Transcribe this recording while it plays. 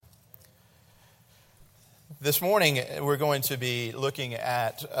This morning, we're going to be looking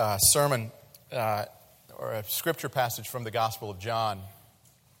at a sermon or a scripture passage from the Gospel of John.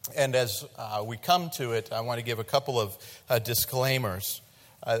 And as we come to it, I want to give a couple of disclaimers.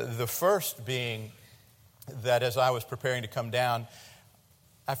 The first being that as I was preparing to come down,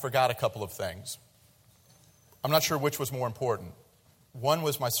 I forgot a couple of things. I'm not sure which was more important. One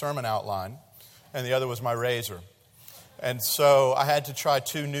was my sermon outline, and the other was my razor. And so I had to try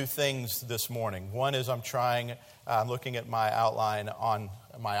two new things this morning. One is I'm looking at my outline on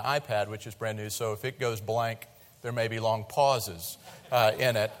my iPad, which is brand new, so if it goes blank, there may be long pauses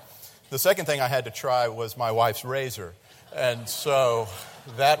in it. The second thing I had to try was my wife's razor. And so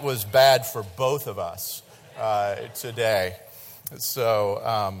that was bad for both of us today.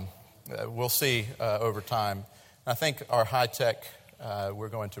 So we'll see over time. I think our high-tech, we're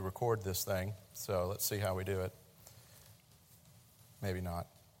going to record this thing, so let's see how we do it. Maybe not.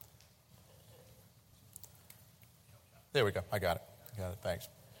 There we go. I got it. Thanks.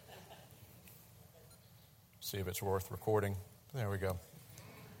 See if it's worth recording. There we go.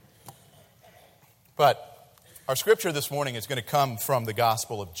 But our scripture this morning is going to come from the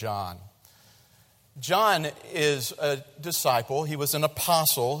Gospel of John. John is a disciple. He was an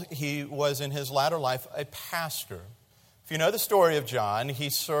apostle. He was in his latter life a pastor. If you know the story of John,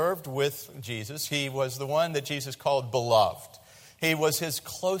 he served with Jesus. He was the one that Jesus called beloved. He was his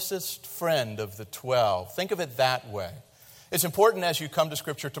closest friend of the 12. Think of it that way. It's important as you come to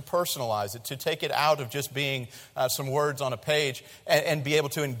Scripture to personalize it, to take it out of just being some words on a page and be able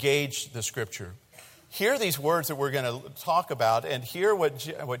to engage the Scripture. Hear these words that we're going to talk about and hear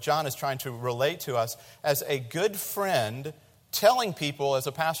what John is trying to relate to us as a good friend telling people as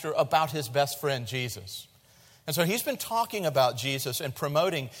a pastor about his best friend, Jesus. And so he's been talking about Jesus and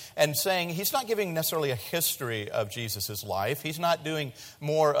promoting and saying he's not giving necessarily a history of Jesus' life. He's not doing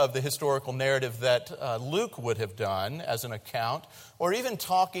more of the historical narrative that Luke would have done as an account, or even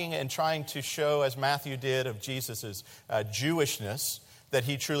talking and trying to show, as Matthew did, of Jesus' Jewishness, that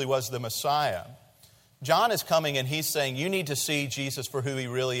he truly was the Messiah. John is coming and he's saying you need to see Jesus for who he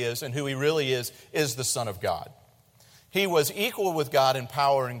really is, and who he really is the Son of God. He was equal with God in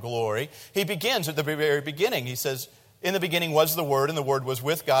power and glory. He begins at the very beginning. He says, in the beginning was the Word, and the Word was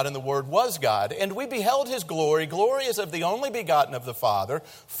with God, and the Word was God. And we beheld His glory. Glory is of the only begotten of the Father,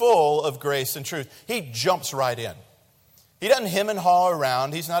 full of grace and truth. He jumps right in. He doesn't hem and haw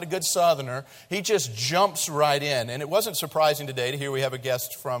around. He's not a good Southerner. He just jumps right in. And it wasn't surprising today to hear we have a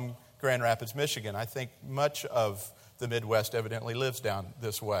guest from Grand Rapids, Michigan. I think much of the Midwest evidently lives down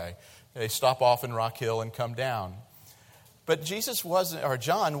this way. They stop off in Rock Hill and come down. But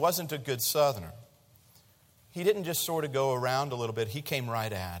John wasn't a good Southerner. He didn't just sort of go around a little bit. He came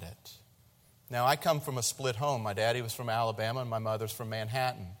right at it. Now, I come from a split home. My daddy was from Alabama and my mother's from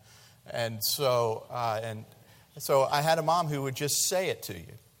Manhattan. And so I had a mom who would just say it to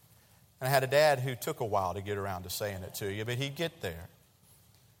you. And I had a dad who took a while to get around to saying it to you, but he'd get there.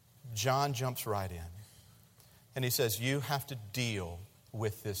 John jumps right in. And he says, you have to deal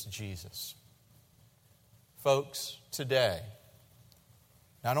with this Jesus. Folks, today,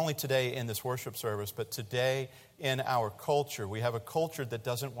 not only today in this worship service, but today in our culture, we have a culture that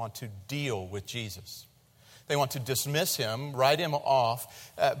doesn't want to deal with Jesus. They want to dismiss him, write him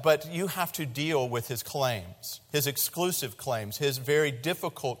off, but you have to deal with his claims, his exclusive claims, his very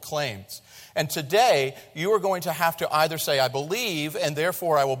difficult claims. And today, you are going to have to either say, I believe, and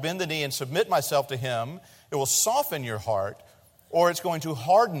therefore I will bend the knee and submit myself to him. It will soften your heart. Or it's going to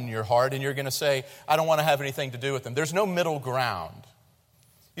harden your heart and you're going to say, I don't want to have anything to do with them. There's no middle ground.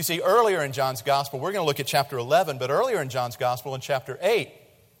 You see, earlier in John's Gospel, we're going to look at chapter 11, but earlier in John's Gospel, in chapter 8,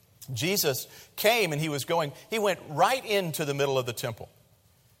 Jesus came and he went right into the middle of the temple.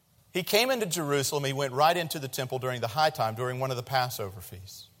 He came into Jerusalem, he went right into the temple during the high time, during one of the Passover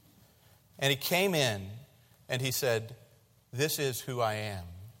feasts. And he came in and he said, this is who I am.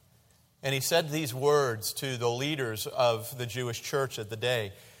 And he said these words to the leaders of the Jewish church of the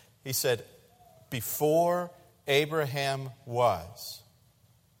day. He said, before Abraham was,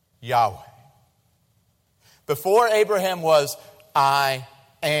 Yahweh. Before Abraham was, I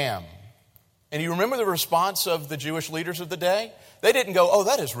am. And you remember the response of the Jewish leaders of the day? They didn't go, oh,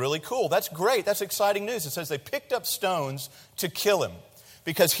 that is really cool. That's great. That's exciting news. It says they picked up stones to kill him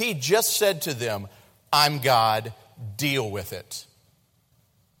because he just said to them, I'm God, deal with it.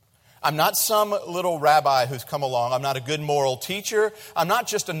 I'm not some little rabbi who's come along. I'm not a good moral teacher. I'm not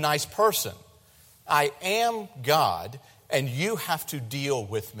just a nice person. I am God, and you have to deal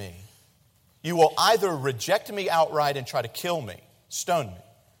with me. You will either reject me outright and try to kill me, stone me,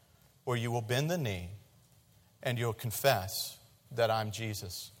 or you will bend the knee and you'll confess that I'm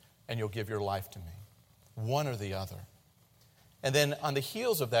Jesus and you'll give your life to me. one or the other. And then on the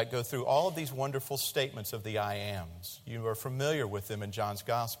heels of that, go through all of these wonderful statements of the I ams. You are familiar with them in John's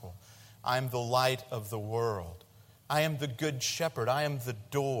Gospel. I am the light of the world. I am the good shepherd. I am the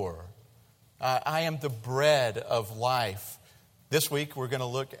door. I am the bread of life. This week we're going to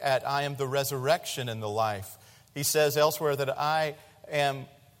look at I am the resurrection and the life. He says elsewhere that I am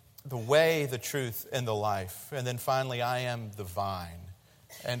the way, the truth, and the life. And then finally, I am the vine,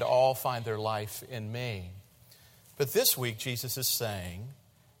 and all find their life in me. But this week, Jesus is saying,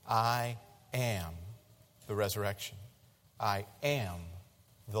 I am the resurrection. I am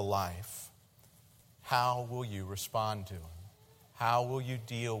the life. How will you respond to him? How will you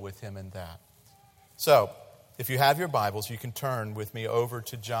deal with him in that? So, if you have your Bibles, you can turn with me over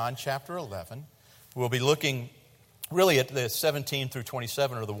to John chapter 11. We'll be looking really at the 17 through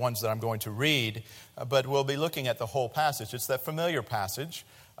 27 are the ones that I'm going to read, but we'll be looking at the whole passage. It's that familiar passage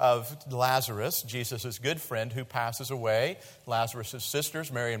of Lazarus, Jesus' good friend, who passes away. Lazarus'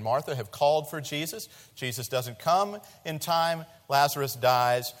 sisters, Mary and Martha, have called for Jesus. Jesus doesn't come in time. Lazarus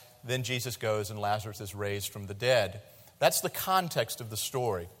dies. Then Jesus goes and Lazarus is raised from the dead. That's the context of the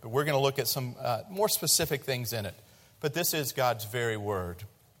story. But we're going to look at some more specific things in it. But this is God's very word.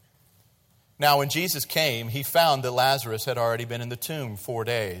 Now, when Jesus came, he found that Lazarus had already been in the tomb 4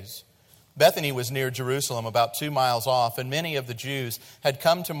 days. Bethany was near Jerusalem, about 2 miles off, and many of the Jews had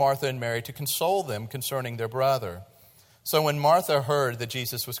come to Martha and Mary to console them concerning their brother. So when Martha heard that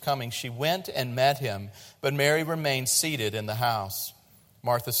Jesus was coming, she went and met him, but Mary remained seated in the house.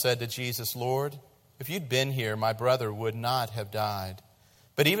 Martha said to Jesus, Lord, if you'd been here, my brother would not have died.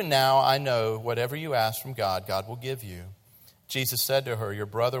 But even now I know whatever you ask from God, God will give you. Jesus said to her, your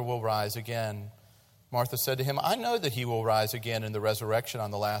brother will rise again. Martha said to him, I know that he will rise again in the resurrection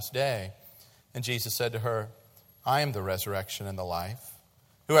on the last day. And Jesus said to her, I am the resurrection and the life.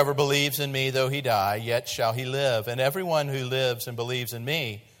 Whoever believes in me, though he die, yet shall he live. And everyone who lives and believes in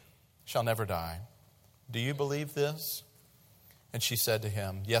me shall never die. Do you believe this? And she said to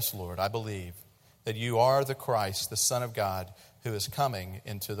him, yes, Lord, I believe that you are the Christ, the Son of God, who is coming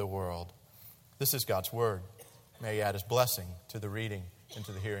into the world. This is God's word. May he add his blessing to the reading and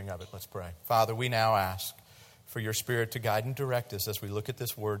to the hearing of it. Let's pray. Father, we now ask for your Spirit to guide and direct us as we look at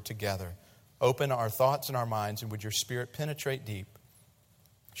this word together. Open our thoughts and our minds, and would your Spirit penetrate deep?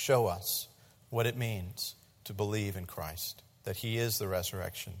 Show us what it means to believe in Christ, that he is the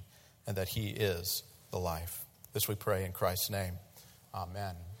resurrection and that he is the life. This we pray in Christ's name.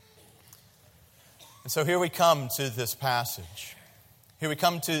 Amen. And so here we come to this passage. Here we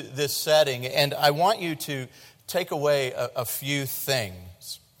come to this setting, and I want you to take away a few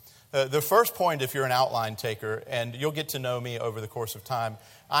things. The first point, if you're an outline taker, and you'll get to know me over the course of time,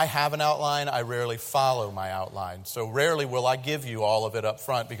 I have an outline. I rarely follow my outline. So rarely will I give you all of it up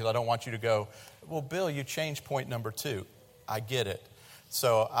front because I don't want you to go, well, Bill, you changed point number 2. I get it.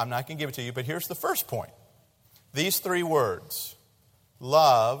 So I'm not going to give it to you, but here's the first point. These 3 words,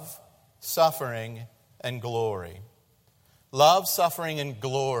 love, suffering, and glory. Love, suffering, and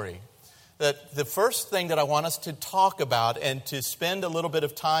glory. That the first thing that I want us to talk about and to spend a little bit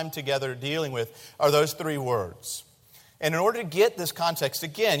of time together dealing with are those 3 words. And in order to get this context,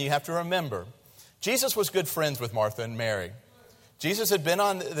 again, you have to remember, Jesus was good friends with Martha and Mary. Jesus had been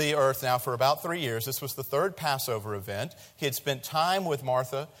on the earth now for about 3 years. This was the 3rd Passover event. He had spent time with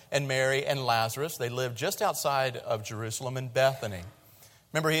Martha and Mary and Lazarus. They lived just outside of Jerusalem in Bethany.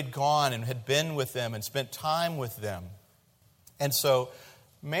 Remember, he had gone and had been with them and spent time with them. And so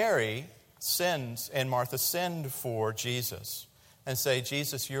Mary sends and Martha send for Jesus and say,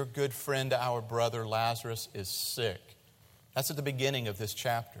 Jesus, your good friend, our brother Lazarus is sick. That's at the beginning of this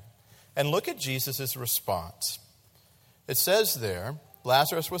chapter. And look at Jesus' response. It says there,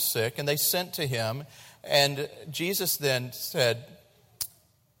 Lazarus was sick, and they sent to him. And Jesus then said,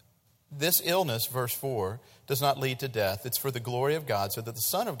 this illness, verse 4, does not lead to death. It's for the glory of God, so that the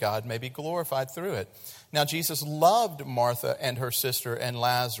Son of God may be glorified through it. Now, Jesus loved Martha and her sister and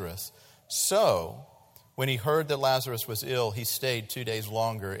Lazarus. So, when he heard that Lazarus was ill, he stayed 2 days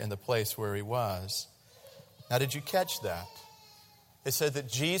longer in the place where he was. Now, did you catch that? It said that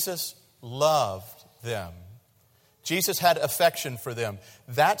Jesus loved them. Jesus had affection for them.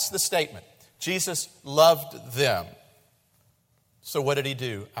 That's the statement. Jesus loved them. So what did he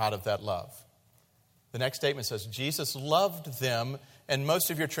do out of that love? The next statement says, Jesus loved them, and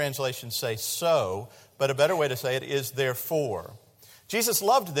most of your translations say so, but a better way to say it is therefore. Jesus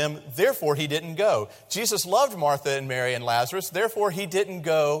loved them, therefore he didn't go. Jesus loved Martha and Mary and Lazarus, therefore he didn't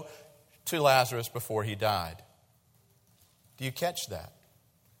go to Lazarus before he died. Do you catch that?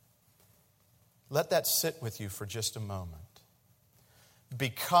 Let that sit with you for just a moment.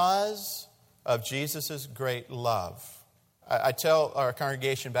 Because of Jesus' great love. I tell our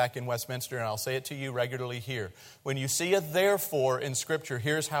congregation back in Westminster, and I'll say it to you regularly here. When you see a therefore in Scripture,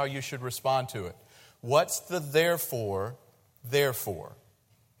 here's how you should respond to it. What's the therefore?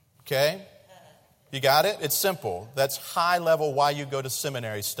 Okay? You got it? It's simple. That's high level why you go to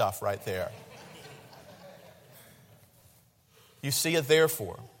seminary stuff right there. You see a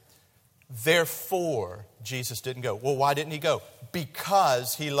therefore. Therefore, Jesus didn't go. Well, why didn't he go?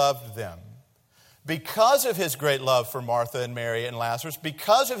 Because he loved them. Because of his great love for Martha and Mary and Lazarus,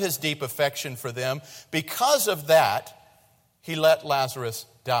 because of his deep affection for them, because of that, he let Lazarus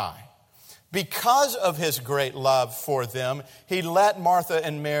die. Because of his great love for them, he let Martha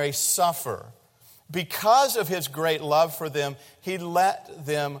and Mary suffer. Because of his great love for them, he let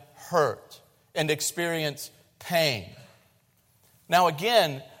them hurt and experience pain. Now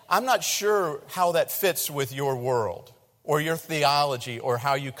again, I'm not sure how that fits with your world or your theology or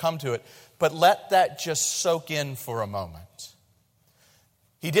how you come to it, but let that just soak in for a moment.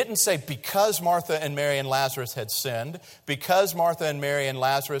 He didn't say because Martha and Mary and Lazarus had sinned, because Martha and Mary and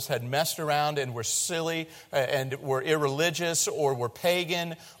Lazarus had messed around and were silly and were irreligious or were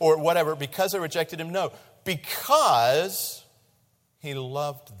pagan or whatever, because they rejected him. No, because he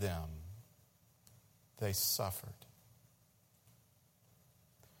loved them, they suffered.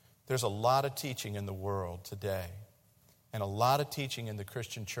 There's a lot of teaching in the world today, and a lot of teaching in the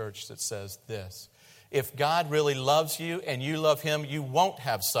Christian church that says this: if God really loves you and you love him, you won't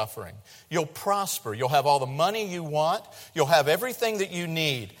have suffering. You'll prosper. You'll have all the money you want. You'll have everything that you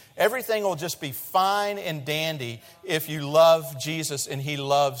need. Everything will just be fine and dandy if you love Jesus and he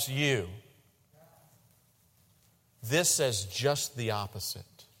loves you. This says just the opposite.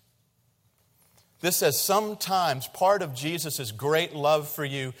 This says sometimes part of Jesus' great love for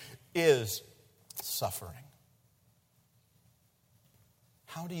you is suffering.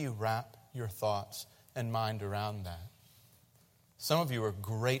 How do you wrap your thoughts and mind around that? Some of you are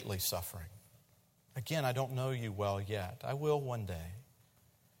greatly suffering. Again, I don't know you well yet. I will one day.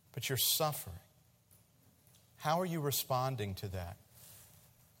 But you're suffering. How are you responding to that?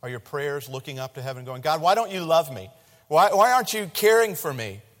 Are your prayers looking up to heaven going, God, why don't you love me? Why aren't you caring for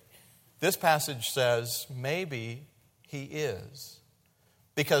me? This passage says maybe he is.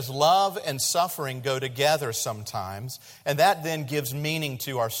 Because love and suffering go together sometimes, and that then gives meaning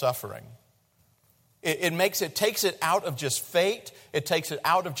to our suffering. It takes it out of just fate, it takes it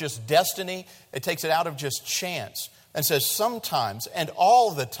out of just destiny, it takes it out of just chance, and says sometimes and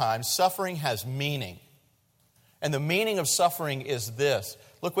all the time suffering has meaning. And the meaning of suffering is this.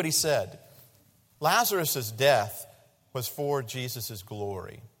 Look what he said. Lazarus' death was for Jesus'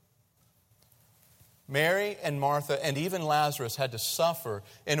 glory. Mary and Martha and even Lazarus had to suffer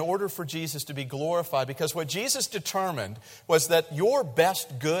in order for Jesus to be glorified, because what Jesus determined was that your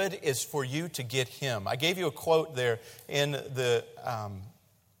best good is for you to get him. I gave you a quote there in the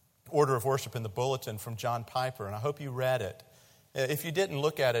order of worship in the bulletin from John Piper, and I hope you read it. If you didn't,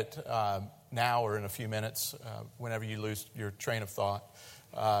 look at it now or in a few minutes, whenever you lose your train of thought.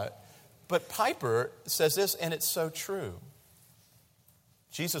 But Piper says this, and it's so true.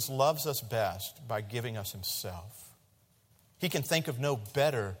 Jesus loves us best by giving us himself. He can think of no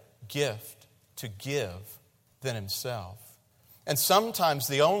better gift to give than himself. And sometimes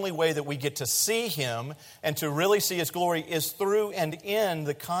the only way that we get to see him and to really see his glory is through and in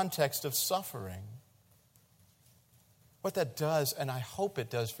the context of suffering. What that does, and I hope it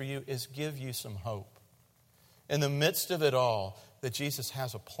does for you, is give you some hope. In the midst of it all, that Jesus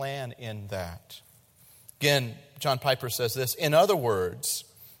has a plan in that. Again, John Piper says this, in other words,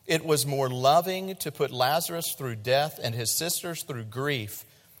 it was more loving to put Lazarus through death and his sisters through grief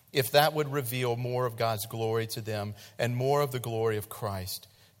if that would reveal more of God's glory to them and more of the glory of Christ.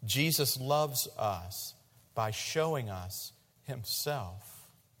 Jesus loves us by showing us himself.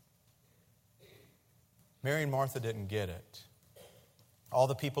 Mary and Martha didn't get it. All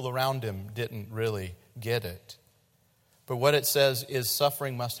the people around him didn't really get it. But what it says is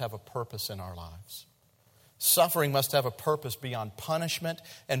suffering must have a purpose in our lives. Suffering must have a purpose beyond punishment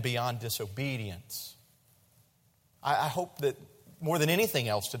and beyond disobedience. I hope that more than anything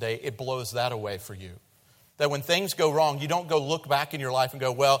else today, it blows that away for you. That when things go wrong, you don't go look back in your life and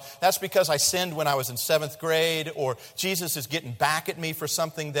go, well, that's because I sinned when I was in 7th grade, or Jesus is getting back at me for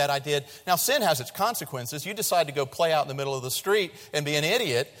something that I did. Now, sin has its consequences. You decide to go play out in the middle of the street and be an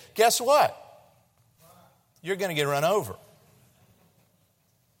idiot. Guess what? You're going to get run over.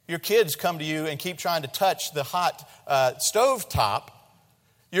 Your kids come to you and keep trying to touch the hot stove top.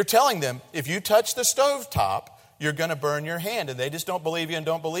 You're telling them, if you touch the stove top, you're going to burn your hand. And they just don't believe you and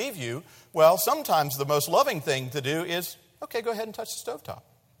don't believe you. Well, sometimes the most loving thing to do is, okay, go ahead and touch the stove top.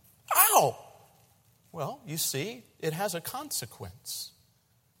 Ow! Well, you see, it has a consequence.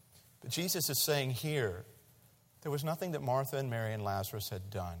 But Jesus is saying here, there was nothing that Martha and Mary and Lazarus had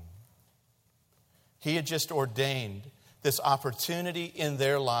done. He had just ordained this opportunity in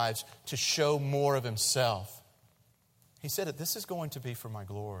their lives to show more of himself. He said that this is going to be for my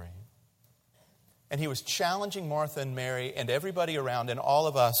glory. And he was challenging Martha and Mary and everybody around and all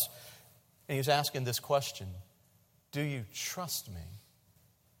of us. And he was asking this question: do you trust me?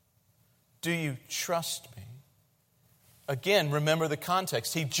 Do you trust me? Again, remember the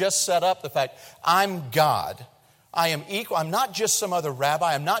context. He just set up the fact, I'm God. I am equal. I'm not just some other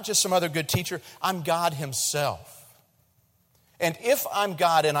rabbi. I'm not just some other good teacher. I'm God himself. And if I'm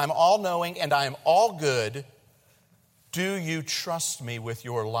God and I'm all-knowing and I am all good, do you trust me with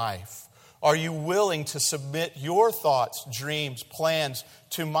your life? Are you willing to submit your thoughts, dreams, plans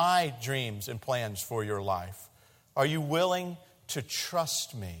to my dreams and plans for your life? Are you willing to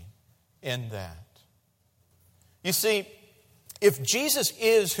trust me in that? You see, if Jesus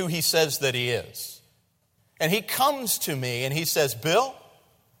is who he says that he is, and he comes to me and he says, Bill,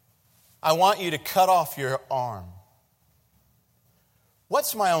 I want you to cut off your arm,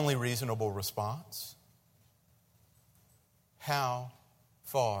 what's my only reasonable response? How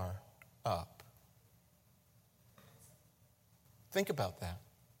far up? Think about that.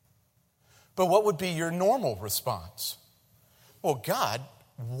 But what would be your normal response? Well, God,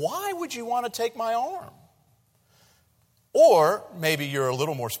 why would you want to take my arm? Or maybe you're a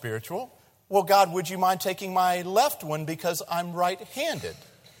little more spiritual. Well, God, would you mind taking my left one because I'm right-handed?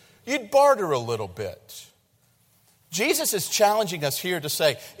 You'd barter a little bit. Jesus is challenging us here to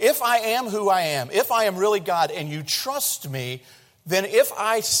say, if I am who I am, if I am really God and you trust me, then if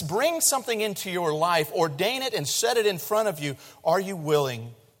I bring something into your life, ordain it and set it in front of you, are you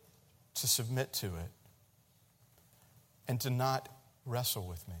willing to submit to it and to not wrestle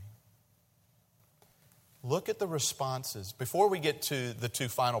with me? Look at the responses. Before we get to the two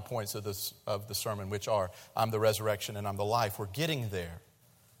final points of the sermon, which are, I'm the resurrection and I'm the life, we're getting there.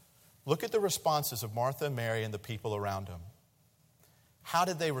 Look at the responses of Martha and Mary and the people around them. How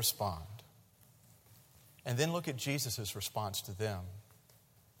did they respond? And then look at Jesus' response to them.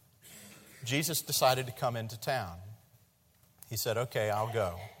 Jesus decided to come into town. He said, okay, I'll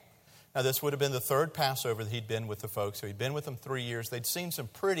go. Now, this would have been the third Passover that he'd been with the folks. So he'd been with them 3 years. They'd seen some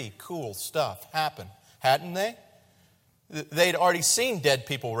pretty cool stuff happen, hadn't they? They'd already seen dead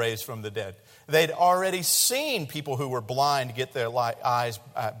people raised from the dead. They'd already seen people who were blind get their eyes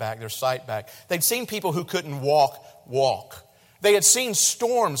back, their sight back. They'd seen people who couldn't walk. They had seen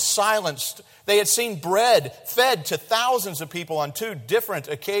storms silenced. They had seen bread fed to thousands of people on 2 different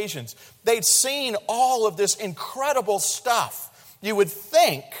occasions. They'd seen all of this incredible stuff. You would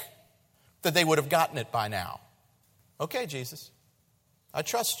think that they would have gotten it by now. Okay, Jesus, I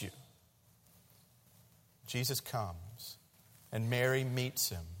trust you. Jesus comes, and Mary meets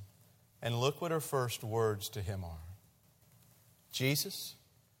him. And look what her first words to him are. Jesus,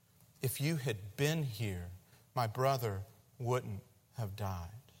 if you had been here, my brother wouldn't have died.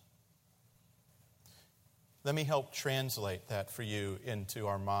 Let me help translate that for you into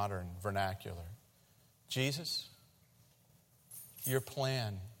our modern vernacular. Jesus, your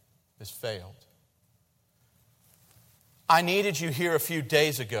plan has failed. I needed you here a few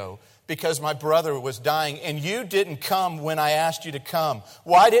days ago because my brother was dying and you didn't come when I asked you to come.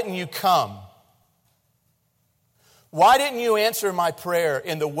 Why didn't you come? Why didn't you answer my prayer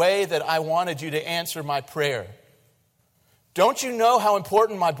in the way that I wanted you to answer my prayer? Don't you know how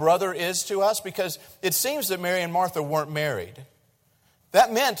important my brother is to us? Because it seems that Mary and Martha weren't married.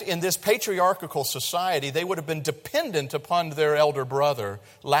 That meant in this patriarchal society, they would have been dependent upon their elder brother,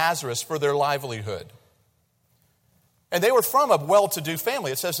 Lazarus, for their livelihood. And they were from a well-to-do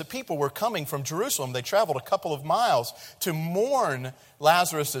family. It says that people were coming from Jerusalem. They traveled a couple of miles to mourn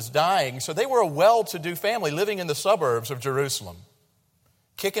Lazarus as dying. So they were a well-to-do family living in the suburbs of Jerusalem,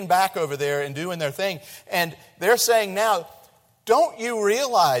 kicking back over there and doing their thing. And they're saying now, don't you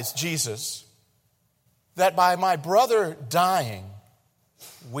realize, Jesus, that by my brother dying,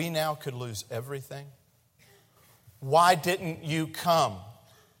 we now could lose everything? Why didn't you come?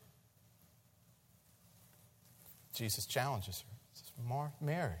 Jesus challenges her. He says,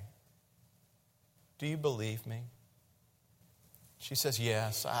 Mary, do you believe me? She says,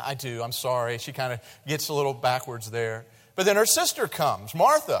 yes, I do. I'm sorry. She kind of gets a little backwards there. But then her sister comes,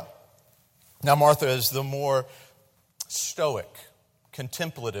 Martha. Now, Martha is the more stoic,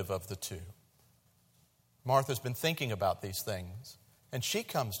 contemplative of the two. Martha's been thinking about these things. And she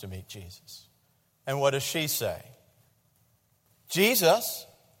comes to meet Jesus. And what does she say? Jesus,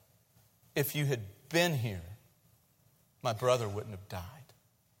 if you had been here, my brother wouldn't have died.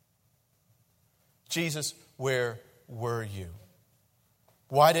 Jesus, where were you?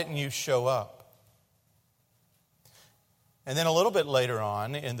 Why didn't you show up? And then a little bit later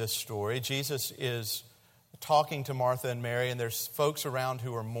on in this story, Jesus is talking to Martha and Mary, and there's folks around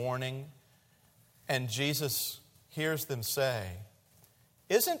who are mourning, and Jesus hears them say,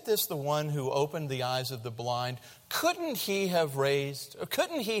 "Isn't this the one who opened the eyes of the blind? Couldn't he have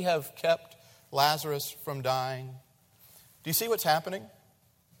kept Lazarus from dying?" Do you see what's happening?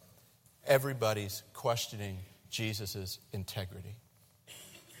 Everybody's questioning Jesus' integrity.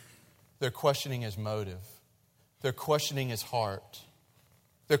 They're questioning his motive. They're questioning his heart.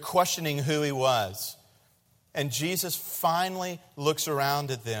 They're questioning who he was. And Jesus finally looks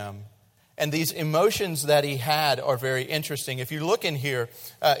around at them. And these emotions that he had are very interesting. If you look in here,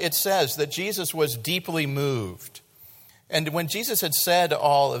 it says that Jesus was deeply moved. And when Jesus had said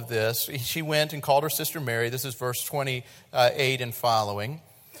all of this, she went and called her sister Mary. This is verse 28 and following.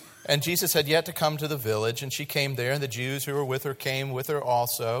 And Jesus had yet to come to the village, and she came there, and the Jews who were with her came with her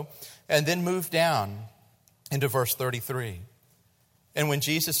also, and then moved down into verse 33. And when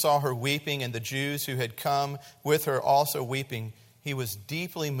Jesus saw her weeping, and the Jews who had come with her also weeping, he was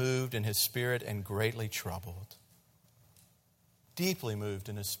deeply moved in his spirit and greatly troubled. Deeply moved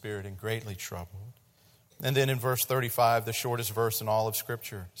in his spirit and greatly troubled. And then in verse 35, the shortest verse in all of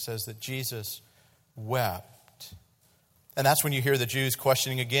Scripture, says that Jesus wept. And that's when you hear the Jews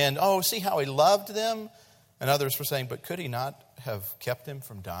questioning again, "Oh, see how he loved them?" And others were saying, "But could he not have kept him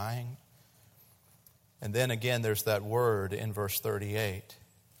from dying?" And then again, there's that word in verse 38.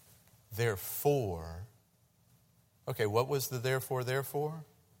 Therefore. Okay, what was the therefore?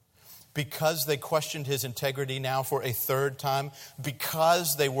 Because they questioned his integrity now for a third time,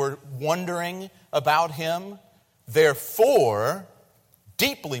 because they were wondering about him, therefore,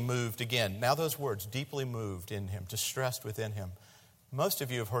 deeply moved again. Now those words, deeply moved in him, distressed within him. Most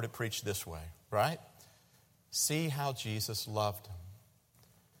of you have heard it preached this way, right? See how Jesus loved him.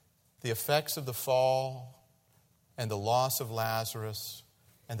 The effects of the fall and the loss of Lazarus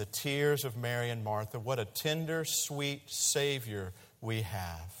and the tears of Mary and Martha, what a tender, sweet Savior we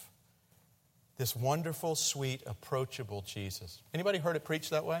have. This wonderful, sweet, approachable Jesus. Anybody heard it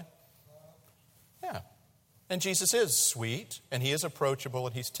preached that way? Yeah. And Jesus is sweet, and he is approachable,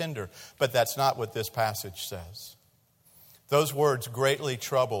 and he's tender. But that's not what this passage says. Those words, greatly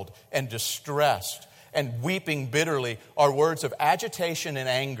troubled and distressed and weeping bitterly, are words of agitation and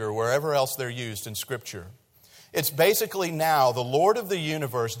anger wherever else they're used in Scripture. It's basically now the Lord of the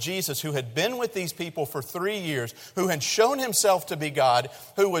universe, Jesus, who had been with these people for 3 years, who had shown himself to be God,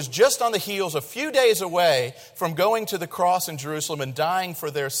 who was just on the heels a few days away from going to the cross in Jerusalem and dying for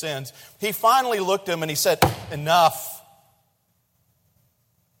their sins. He finally looked at them and he said, "Enough.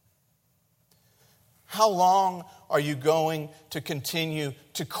 How long are you going to continue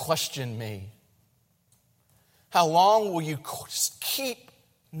to question me? How long will you keep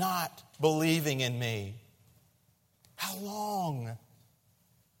not believing in me? How long?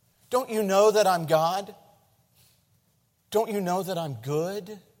 Don't you know that I'm God? Don't you know that I'm good?"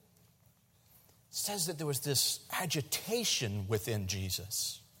 It says that there was this agitation within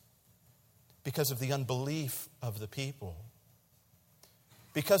Jesus because of the unbelief of the people.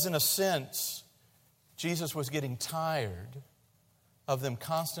 Because in a sense, Jesus was getting tired of them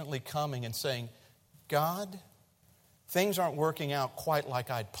constantly coming and saying, "God, things aren't working out quite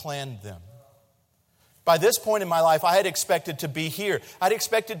like I'd planned them. By this point in my life, I had expected to be here. I'd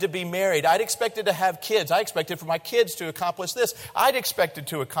expected to be married. I'd expected to have kids. I expected for my kids to accomplish this. I'd expected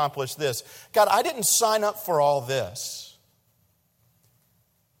to accomplish this. God, I didn't sign up for all this.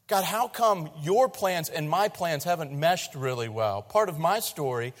 God, how come your plans and my plans haven't meshed really well?" Part of my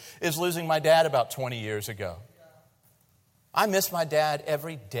story is losing my dad about 20 years ago. I miss my dad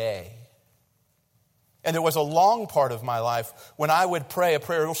every day. And there was a long part of my life when I would pray a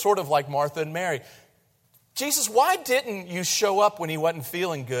prayer sort of like Martha and Mary. "Jesus, why didn't you show up when he wasn't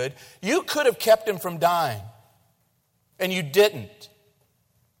feeling good? You could have kept him from dying, and you didn't."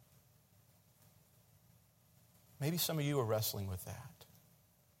 Maybe some of you are wrestling with that.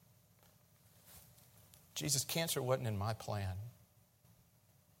 Jesus, cancer wasn't in my plan.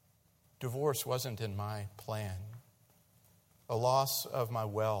 Divorce wasn't in my plan. A loss of my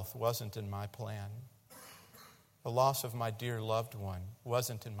wealth wasn't in my plan. The loss of my dear loved one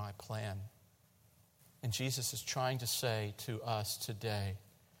wasn't in my plan. And Jesus is trying to say to us today,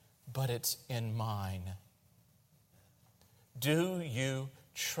 but it's in mine. Do you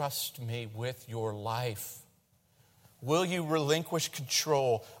trust me with your life? Will you relinquish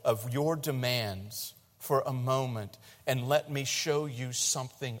control of your demands for a moment and let me show you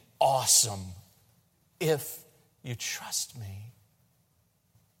something awesome if you trust me?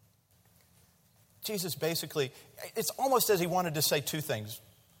 Jesus basically, it's almost as he wanted to say two things.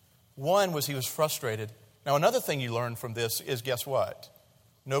 One was he was frustrated. Now, another thing you learn from this is, guess what?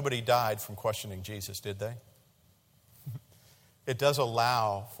 Nobody died from questioning Jesus, did they? It does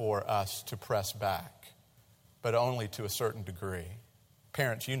allow for us to press back, but only to a certain degree.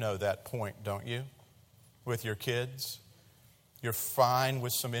 Parents, you know that point, don't you? With your kids. You're fine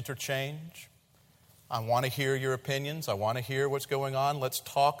with some interchange. I want to hear your opinions. I want to hear what's going on. Let's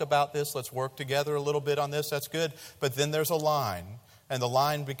talk about this. Let's work together a little bit on this. That's good. But then there's a line, and the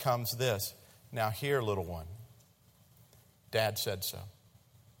line becomes this. Now here, little one, Dad said so.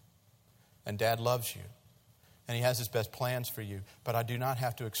 And Dad loves you. And He has His best plans for you. But I do not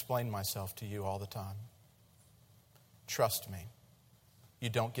have to explain myself to you all the time. Trust me. You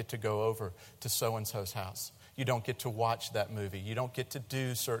don't get to go over to so-and-so's house. You don't get to watch that movie. You don't get to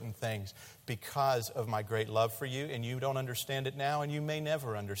do certain things because of my great love for you. And you don't understand it now, and you may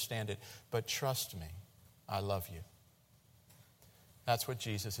never understand it. But trust me, I love you. That's what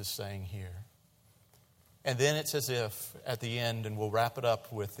Jesus is saying here. And then it's as if at the end, and we'll wrap it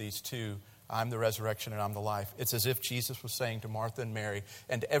up with these two, I'm the resurrection and I'm the life. It's as if Jesus was saying to Martha and Mary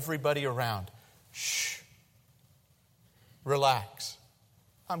and everybody around, shh, relax.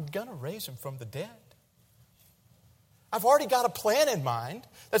 I'm going to raise Him from the dead. I've already got a plan in mind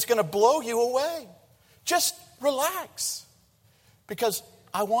that's going to blow you away. Just relax. Because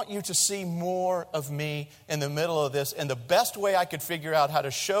I want you to see more of me in the middle of this. And the best way I could figure out how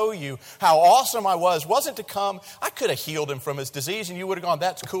to show you how awesome I wasn't to come. I could have healed him from his disease and you would have gone,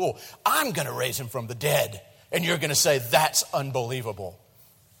 that's cool. I'm going to raise him from the dead. And you're going to say, that's unbelievable.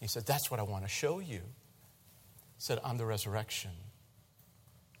 He said, that's what I want to show you. He said, I'm the resurrection.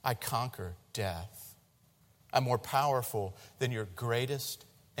 I conquer death. I'm more powerful than your greatest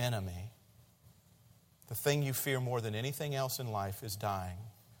enemy. The thing you fear more than anything else in life is dying,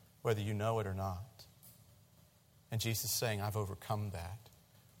 whether you know it or not. And Jesus is saying, I've overcome that.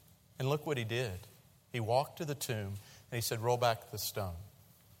 And look what He did. He walked to the tomb and He said, roll back the stone.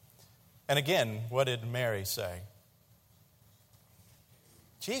 And again, what did Mary say?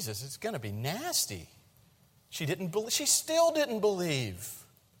 Jesus, it's going to be nasty. She still didn't believe.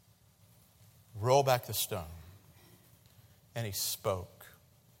 Roll back the stone. And He spoke.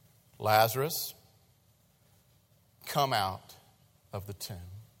 Lazarus, come out of the tomb.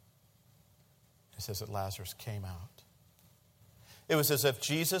 It says that Lazarus came out. It was as if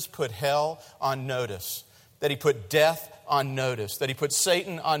Jesus put hell on notice, that He put death on notice, that He put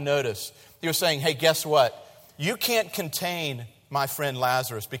Satan on notice. He was saying, hey, guess what? You can't contain my friend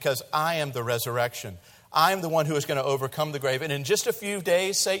Lazarus because I am the resurrection. I am the one who is going to overcome the grave. And in just a few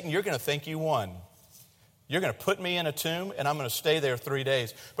days, Satan, you're going to think you won. You're going to put me in a tomb and I'm going to stay there 3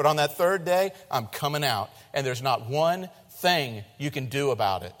 days. But on that third day, I'm coming out. And there's not one thing you can do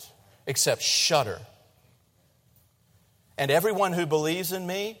about it except shudder. And everyone who believes in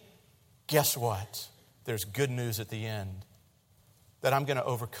me, guess what? There's good news at the end. That I'm going to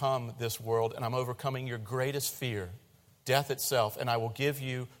overcome this world and I'm overcoming your greatest fear, death itself. And I will give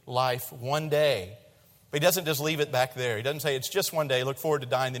you life one day. But He doesn't just leave it back there. He doesn't say it's just one day, look forward to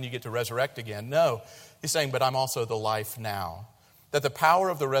dying, then you get to resurrect again. No, He's saying, but I'm also the life now. That the power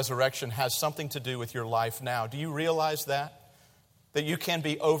of the resurrection has something to do with your life now. Do you realize that? That you can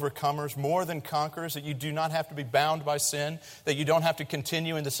be overcomers, more than conquerors, that you do not have to be bound by sin, that you don't have to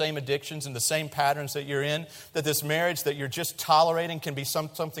continue in the same addictions and the same patterns that you're in, that this marriage that you're just tolerating can be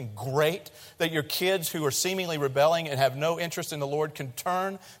something great, that your kids who are seemingly rebelling and have no interest in the Lord can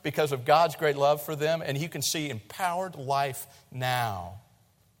turn because of God's great love for them, and you can see empowered life now.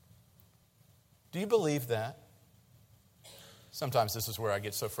 Do you believe that? Sometimes this is where I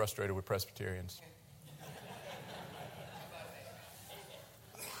get so frustrated with Presbyterians.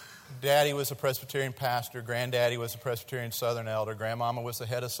 Daddy was a Presbyterian pastor. Granddaddy was a Presbyterian Southern elder. Grandmama was the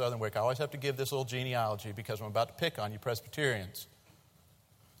head of Southern Wick. I always have to give this little genealogy because I'm about to pick on you Presbyterians.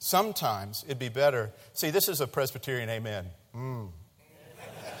 Sometimes it'd be better. See, this is a Presbyterian amen.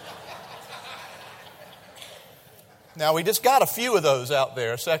 Now, we just got a few of those out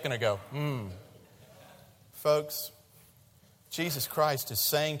there a second ago. Folks, Jesus Christ is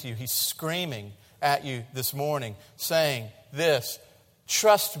saying to you, He's screaming at you this morning, saying this,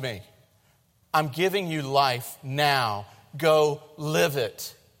 trust me. I'm giving you life now. Go live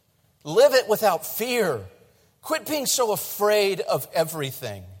it. Live it without fear. Quit being so afraid of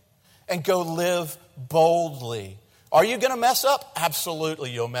everything. And go live boldly. Are you going to mess up?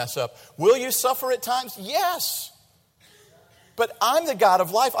 Absolutely, you'll mess up. Will you suffer at times? Yes. But I'm the God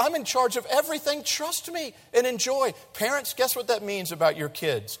of life. I'm in charge of everything. Trust me and enjoy. Parents, guess what that means about your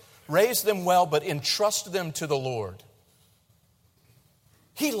kids? Raise them well, but entrust them to the Lord.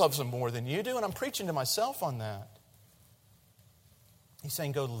 He loves them more than you do, and I'm preaching to myself on that. He's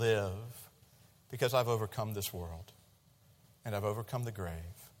saying, go live, because I've overcome this world, and I've overcome the grave,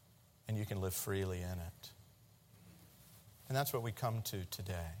 and you can live freely in it. And that's what we come to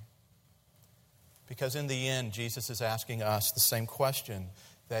today. Because in the end, Jesus is asking us the same question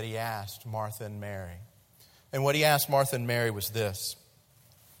that he asked Martha and Mary. And what he asked Martha and Mary was this.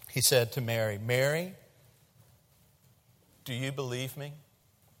 He said to Mary, Mary, do you believe me?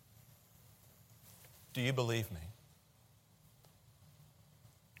 Do you believe me?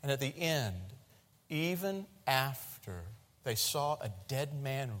 And at the end, even after they saw a dead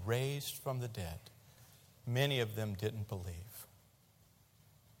man raised from the dead, many of them didn't believe.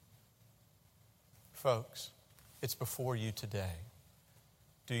 Folks, it's before you today.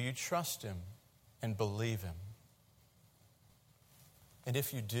 Do you trust him and believe him? And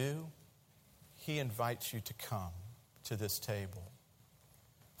if you do, he invites you to come to this table.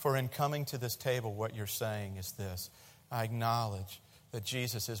 For in coming to this table, what you're saying is this: I acknowledge that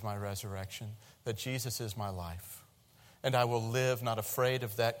Jesus is my resurrection, that Jesus is my life. And I will live not afraid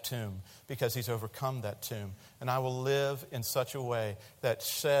of that tomb, because he's overcome that tomb. And I will live in such a way that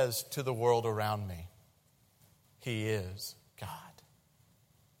says to the world around me, he is God,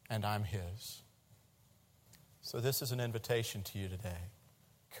 and I'm his. So this is an invitation to you today.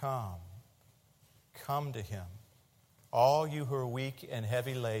 Come to him. All you who are weak and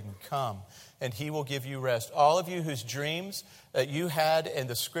heavy laden, come, and he will give you rest. All of you whose dreams that you had and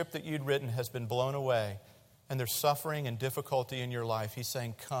the script that you'd written has been blown away, and there's suffering and difficulty in your life, he's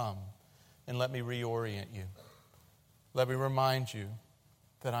saying, come and let me reorient you. Let me remind you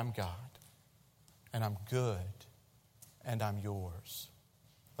that I'm God, and I'm good, and I'm yours.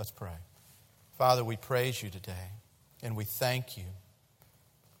 Let's pray. Father, we praise you today, and we thank you.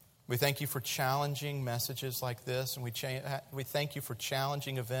 We thank you for challenging messages like this, and we thank you for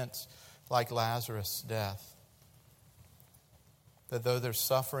challenging events like Lazarus' death. That though there's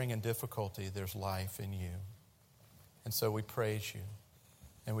suffering and difficulty, there's life in you. And so we praise you,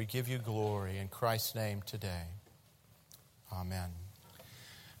 and we give you glory in Christ's name today. Amen.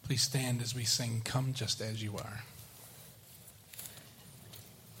 Please stand as we sing, Come Just As You Are.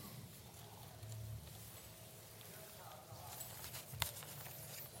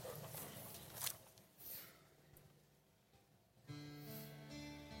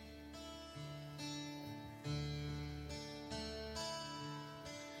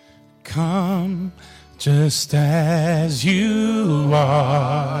 Come just as you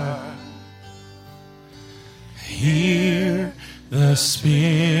are. Hear the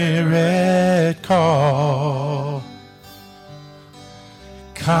Spirit call.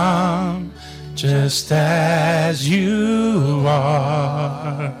 Come just as you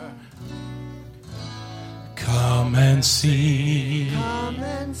are. Come and see.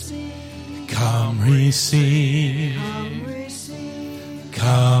 Come receive.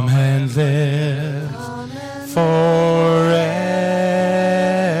 Come and live forever.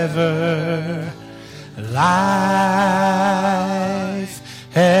 Life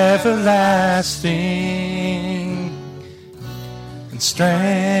everlasting and strength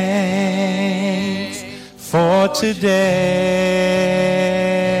for today.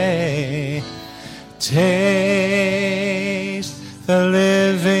 Taste the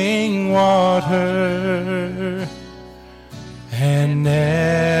living water and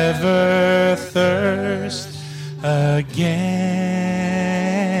never thirst again.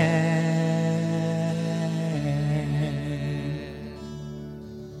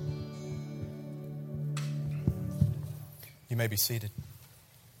 You may be seated.